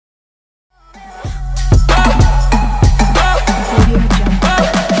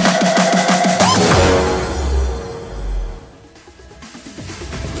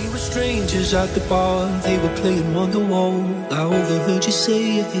was at the bar, they were playing Wonderwall. I overheard you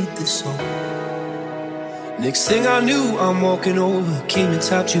say you hate this song. Next thing I knew, I'm walking over, came and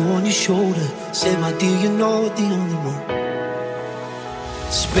tapped you on your shoulder, said, my dear, you're not the only one.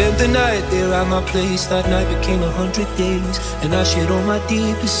 Spent the night there at my place, that night became 100 days, and I shared all my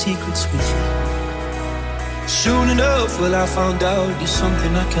deepest secrets with you. Soon enough, well, I found out you're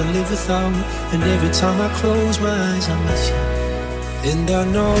something I can't live without, and every time I close my eyes, I miss you. And I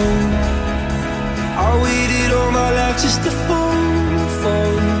know I waited all my life just to fall for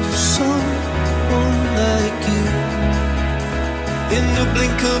someone like you. In the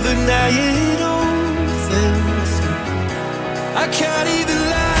blink of an eye, it all fell through. I can't even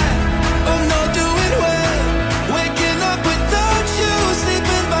lie, I'm not doing well. Waking up without you,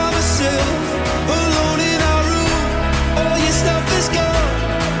 sleeping by myself, alone in our room, all your stuff is gone.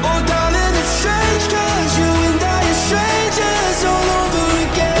 Oh darling, it's strange, cause you and I are strangers all over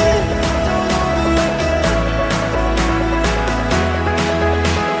again.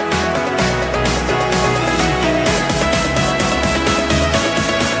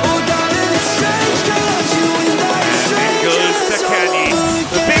 Oh darling, it's strange, cause you and I are strangers Zaccagni. all over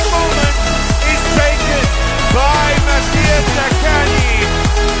The again. big moment is taken by Mattia Zaccagni.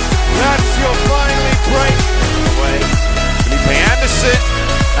 Lazio finally break away. Felipe Anderson,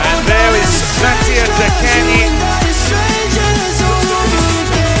 and there is Mattia Zaccagni.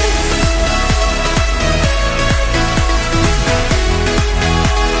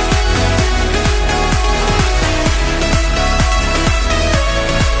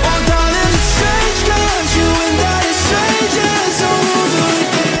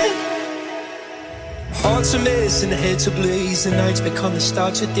 Hearts a mess and heads ablaze, the nights become the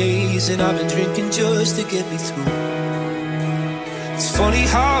start of days, and I've been drinking just to get me through. It's funny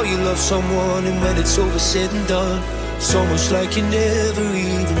how you love someone, and when it's over said and done, it's almost like you never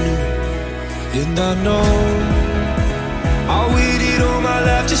even knew. And I know I waited all my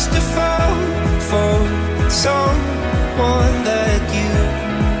life just to fall for someone like you.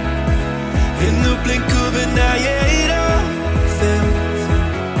 In the blink of an eye, it all fell through.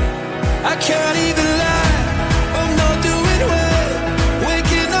 I can't even lie, I'm not doing well.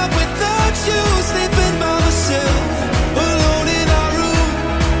 Waking up without you, sleeping by myself, alone in our room,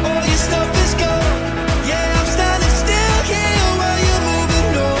 all your stuff is gone. Yeah, I'm standing still here while you're moving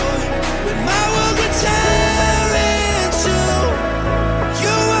on. When my world would tear into,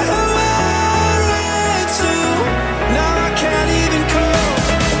 you were who I ran to. Now I can't even call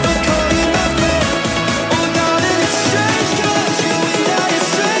you my friend. Oh darling, it's strange, cause you and I are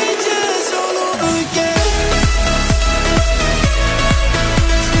strangers all over again.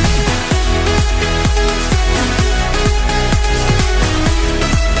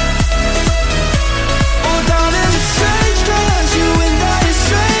 Oh darling, it's strange, cause you and I are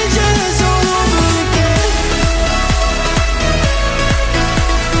strangers all over again.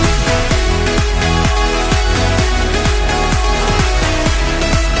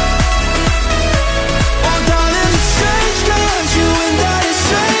 Oh darling, it's strange, cause you and I are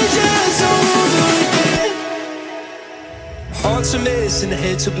strangers all over again. Hearts a mess and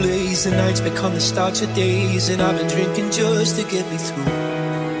heads ablaze, the nights become the start of days, and I've been drinking just to get me through.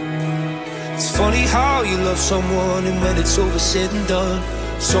 It's funny how you love someone, and when it's over said and done,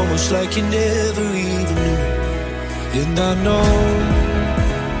 it's almost like you never even knew. And I know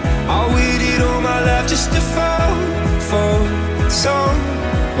I waited all my life just to fall for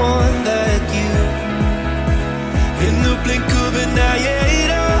someone like you. In the blink of an eye,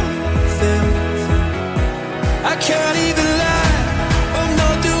 it all fell through. I can't even lie, I'm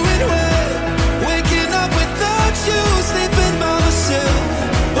not doing well. Waking up without you, sleeping by myself,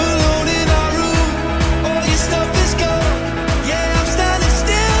 alone in our room, all your stuff is gone. Yeah, I'm standing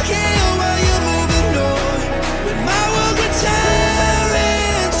still here while you're moving on. When my world would tear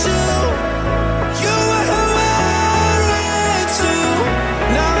into, you were who I ran to.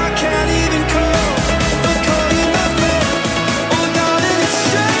 Now I can't even call you my friend. Oh darling, it's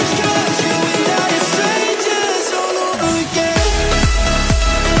strange, cause you and I are strangers all over again.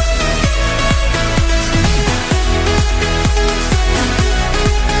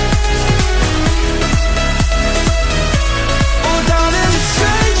 Oh darling, it's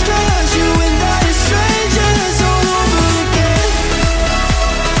strange, cause you and I are strangers all over again.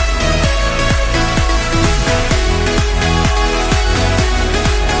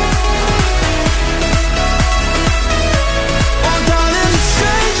 Oh darling, it's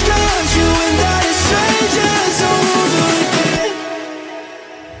strange, cause you and I are strangers all over again.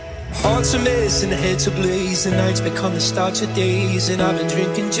 Hearts a mess and heads ablaze, the nights become the start of days, and I've been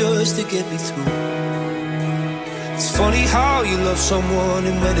drinking just to get me through. It's funny how you love someone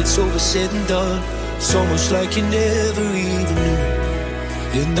and when it's over said and done, it's almost like you never even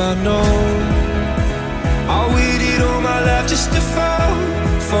knew. And I know I waited all my life just to fall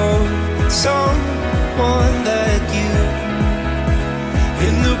for someone like you.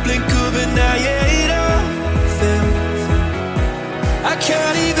 In the blink of an eye, yeah, it all fell. I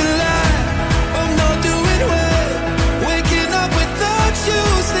can't even